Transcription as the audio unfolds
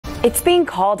It's being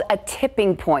called a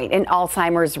tipping point in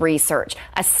Alzheimer's research.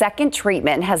 A second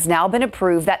treatment has now been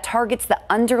approved that targets the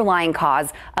underlying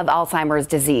cause of Alzheimer's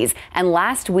disease. And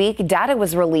last week, data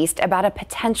was released about a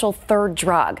potential third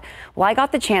drug. Well, I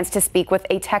got the chance to speak with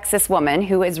a Texas woman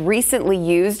who has recently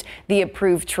used the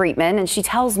approved treatment, and she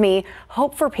tells me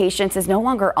hope for patients is no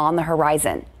longer on the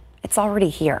horizon. It's already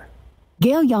here.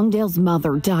 Gail Youngdale's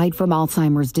mother died from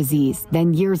Alzheimer's disease.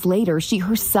 Then years later, she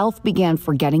herself began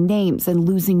forgetting names and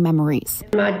losing memories.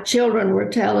 My children were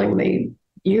telling me,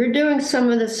 you're doing some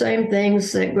of the same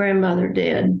things that grandmother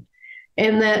did.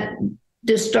 And that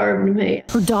disturbed me.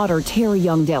 Her daughter, Terry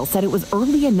Youngdale, said it was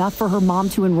early enough for her mom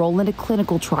to enroll in a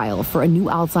clinical trial for a new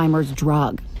Alzheimer's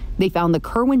drug. They found the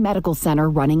Kirwan Medical Center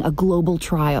running a global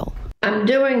trial. I'm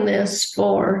doing this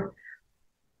for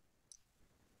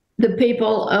the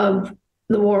people of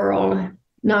the world,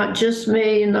 not just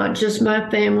me, not just my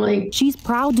family. She's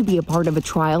proud to be a part of a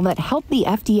trial that helped the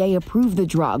FDA approve the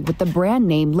drug with the brand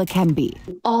name Leqembi.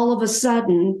 All of a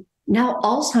sudden, now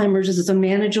Alzheimer's is a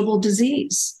manageable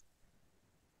disease.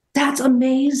 That's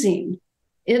amazing.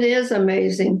 It is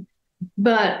amazing,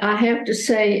 but I have to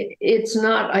say it's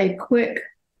not a quick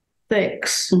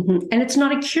fix. And it's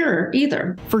not a cure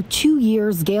either. For 2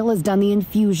 years, Gail has done the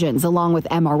infusions along with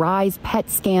MRIs, PET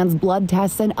scans, blood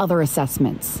tests, and other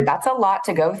assessments. That's a lot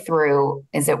to go through.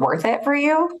 Is it worth it for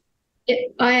you?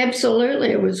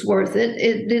 Absolutely, it was worth it.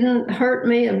 It didn't hurt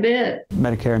me a bit.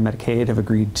 Medicare and Medicaid have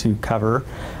agreed to cover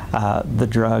the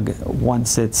drug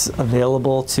once it's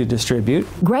available to distribute.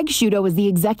 Greg Shudo is the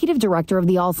executive director of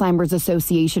the Alzheimer's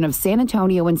Association of San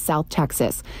Antonio and South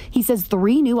Texas. He says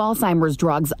 3 new Alzheimer's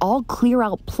drugs all clear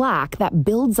out plaque that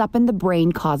builds up in the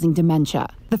brain, causing dementia.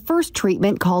 The first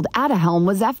treatment, called Aduhelm,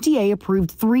 was FDA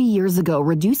approved 3 years ago,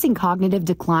 reducing cognitive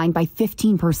decline by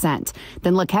 15%.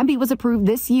 Then Leqembi was approved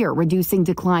this year, reducing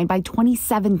decline by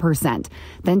 27%.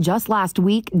 Then just last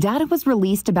week, data was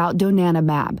released about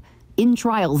donanemab, in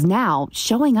trials now,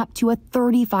 showing up to a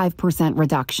 35%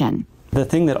 reduction. The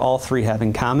thing that all 3 have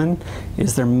in common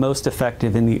is they're most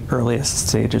effective in the earliest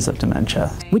stages of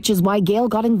dementia. Which is why Gail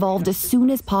got involved as soon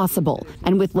as possible.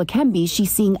 And with Leqembi,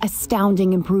 she's seeing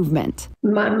astounding improvement.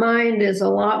 My mind is a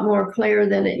lot more clear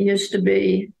than it used to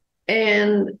be.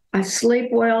 And I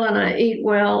sleep well and I eat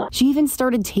well. She even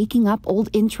started taking up old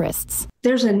interests.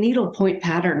 There's a needlepoint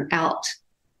pattern out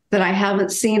that I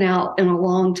haven't seen out in a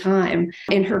long time.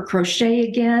 In her crochet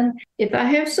again. If I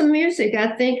have some music, I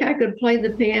think I could play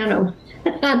the piano.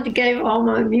 I gave all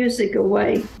my music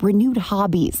away. Renewed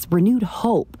hobbies, renewed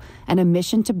hope, and a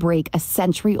mission to break a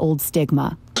century-old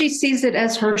stigma. She sees it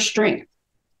as her strength,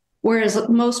 whereas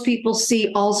most people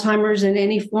see Alzheimer's and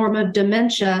any form of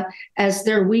dementia as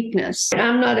their weakness.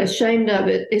 I'm not ashamed of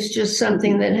it. It's just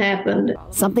something that happened.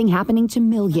 Something happening to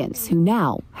millions who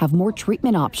now have more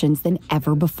treatment options than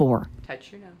ever before.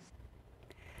 Touch your nose.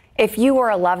 If you or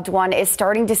a loved one is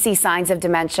starting to see signs of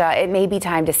dementia, it may be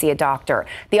time to see a doctor.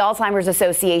 The Alzheimer's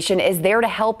Association is there to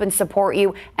help and support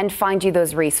you and find you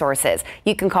those resources.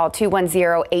 You can call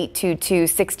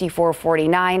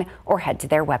 210-822-6449 or head to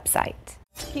their website.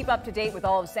 Keep up to date with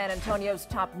all of San Antonio's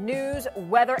top news,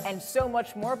 weather, and so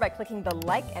much more by clicking the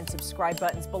like and subscribe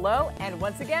buttons below. And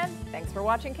once again, thanks for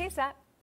watching KSAT.